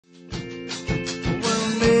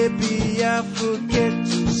forget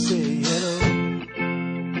to say hello.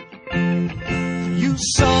 You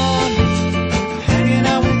saw me hanging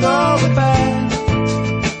out with all the band,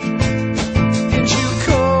 and you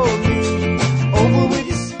called me over with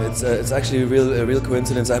your... It's actually a real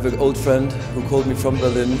coincidence. I have an old friend who called me from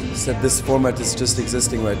Berlin, said this format is just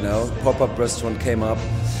existing right now. Pop-up restaurant came up.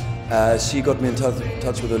 She got me in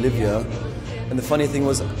touch with Olivia, and the funny thing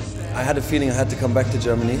was, I had a feeling I had to come back to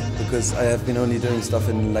Germany because I have been only doing stuff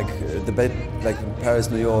in like Paris,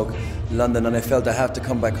 New York, London, and I felt I had to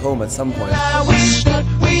come back home at some point. I wish that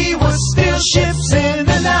we were still ships in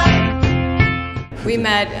the night. We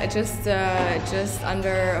met just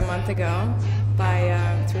under a month ago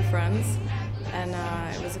through friends, and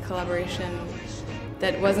it was a collaboration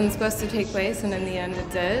that wasn't supposed to take place, and in the end it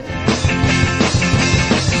did.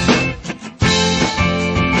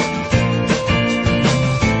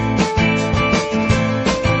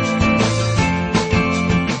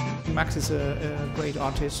 Max is a great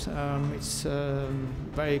artist. It's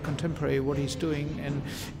very contemporary what he's doing, and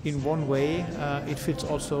in one way it fits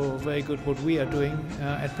also very good what we are doing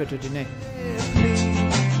at Pret DINER.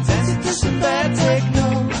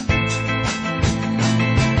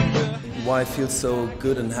 Why I feel so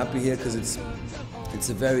good and happy here, because it's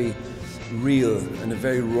a very real and a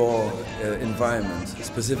very raw environment,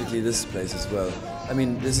 specifically this place as well. I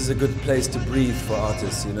mean, this is a good place to breathe for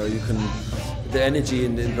artists, you know. The energy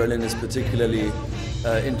in Berlin is particularly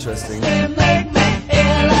interesting. The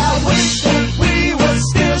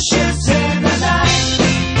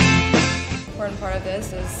Important part of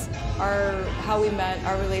this is how we met,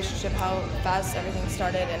 our relationship, how fast everything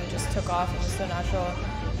started and just took off and was so natural.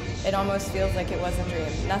 It almost feels like it was a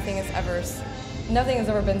dream. Nothing has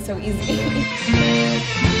ever been so easy.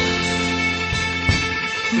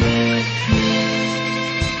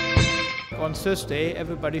 On Thursday,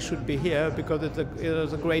 everybody should be here because it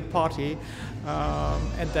is a great party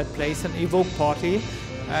at that place, an Evoke party,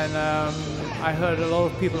 and I heard a lot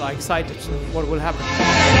of people are excited what will happen.